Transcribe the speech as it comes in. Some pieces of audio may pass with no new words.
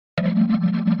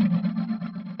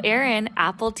Aaron,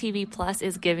 Apple TV Plus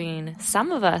is giving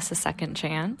some of us a second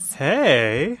chance.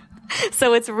 Hey.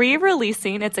 So it's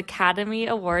re-releasing its Academy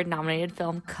Award-nominated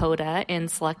film Coda in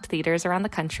select theaters around the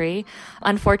country.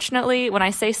 Unfortunately, when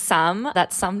I say some,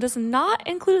 that some does not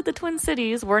include the Twin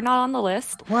Cities. We're not on the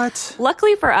list. What?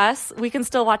 Luckily for us, we can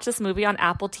still watch this movie on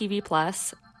Apple TV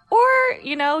Plus. Or,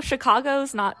 you know,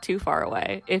 Chicago's not too far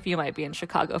away if you might be in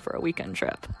Chicago for a weekend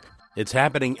trip. It's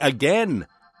happening again.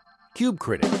 Cube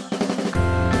Critics.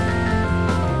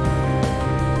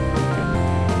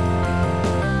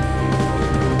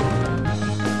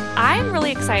 I'm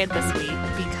really excited this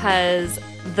week because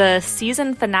the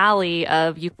season finale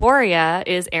of Euphoria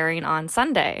is airing on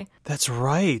Sunday. That's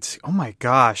right. Oh my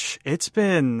gosh. It's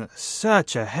been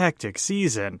such a hectic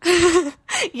season.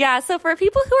 Yeah, so for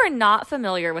people who are not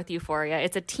familiar with Euphoria,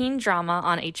 it's a teen drama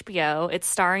on HBO. It's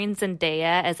starring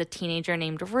Zendaya as a teenager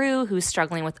named Rue who's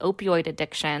struggling with opioid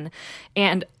addiction.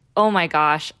 And oh my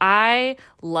gosh, I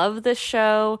love this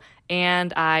show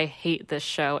and I hate this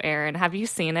show, Aaron. Have you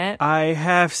seen it? I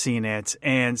have seen it.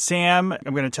 And Sam,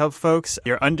 I'm going to tell folks,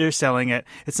 you're underselling it.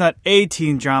 It's not a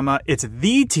teen drama, it's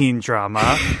the teen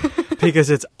drama. Because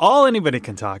it's all anybody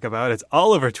can talk about. It's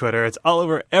all over Twitter. It's all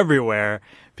over everywhere.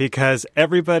 Because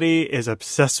everybody is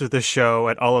obsessed with the show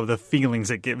and all of the feelings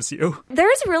it gives you.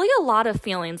 There's really a lot of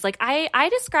feelings. Like, I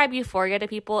describe Euphoria to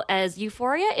people as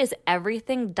Euphoria is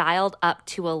everything dialed up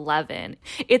to 11.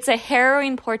 It's a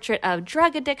harrowing portrait of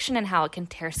drug addiction and how it can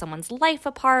tear someone's life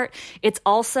apart. It's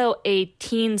also a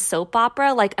teen soap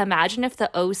opera. Like, imagine if the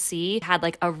OC had,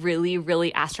 like, a really,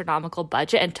 really astronomical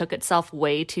budget and took itself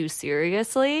way too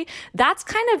seriously. That's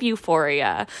kind of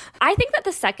Euphoria. I think that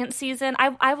the second season,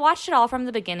 I've watched it all from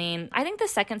the beginning. I think the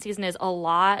second season is a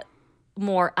lot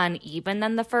more uneven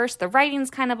than the first. The writing's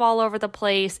kind of all over the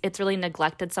place. It's really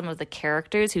neglected some of the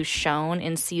characters who's shown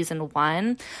in season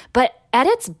 1. But at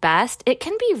its best, it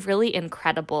can be really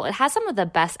incredible. It has some of the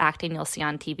best acting you'll see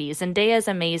on TV. Zendaya is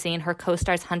amazing. Her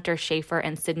co-stars Hunter Schafer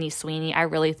and Sydney Sweeney, I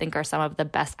really think are some of the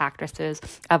best actresses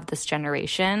of this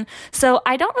generation. So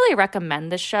I don't really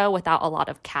recommend this show without a lot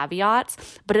of caveats,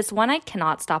 but it's one I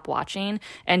cannot stop watching.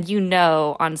 And you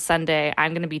know, on Sunday,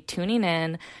 I'm going to be tuning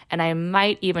in, and I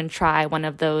might even try one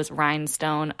of those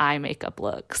rhinestone eye makeup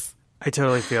looks. I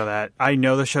totally feel that. I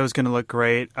know the show's going to look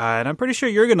great, and I'm pretty sure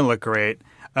you're going to look great.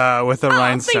 With the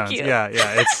rhinestones. Thank you. Yeah.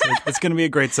 It's going to be a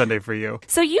great Sunday for you.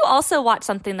 So you also watch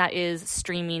something that is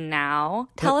streaming now.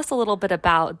 Tell us a little bit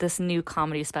about this new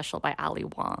comedy special by Ali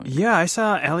Wong. Yeah, I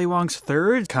saw Ali Wong's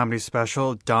third comedy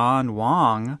special, Don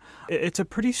Wong. It's a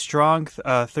pretty strong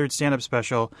third stand-up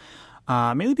special.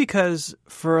 Mainly because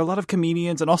for a lot of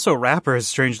comedians and also rappers,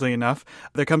 strangely enough,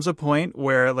 there comes a point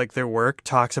where like their work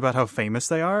talks about how famous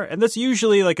they are, and that's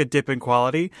usually like a dip in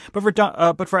quality.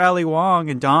 But for Ali Wong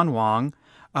and Don Wong,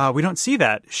 we don't see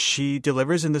that. She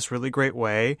delivers in this really great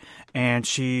way, and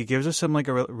she gives us some like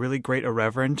a really great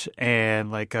irreverent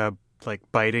and like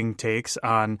biting takes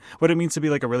on what it means to be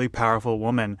like a really powerful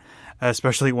woman,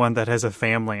 especially one that has a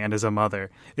family and is a mother.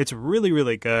 It's really,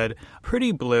 really good.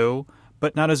 Pretty blue,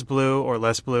 but not as blue or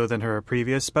less blue than her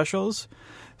previous specials.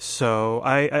 So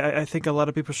I think a lot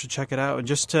of people should check it out, and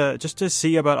just to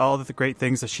see about all of the great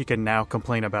things that she can now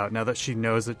complain about now that she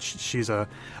knows that she's a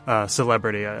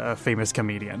celebrity, a famous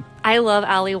comedian. I love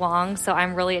Ali Wong, so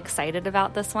I'm really excited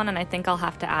about this one, and I think I'll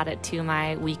have to add it to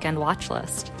my weekend watch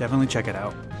list. Definitely check it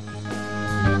out.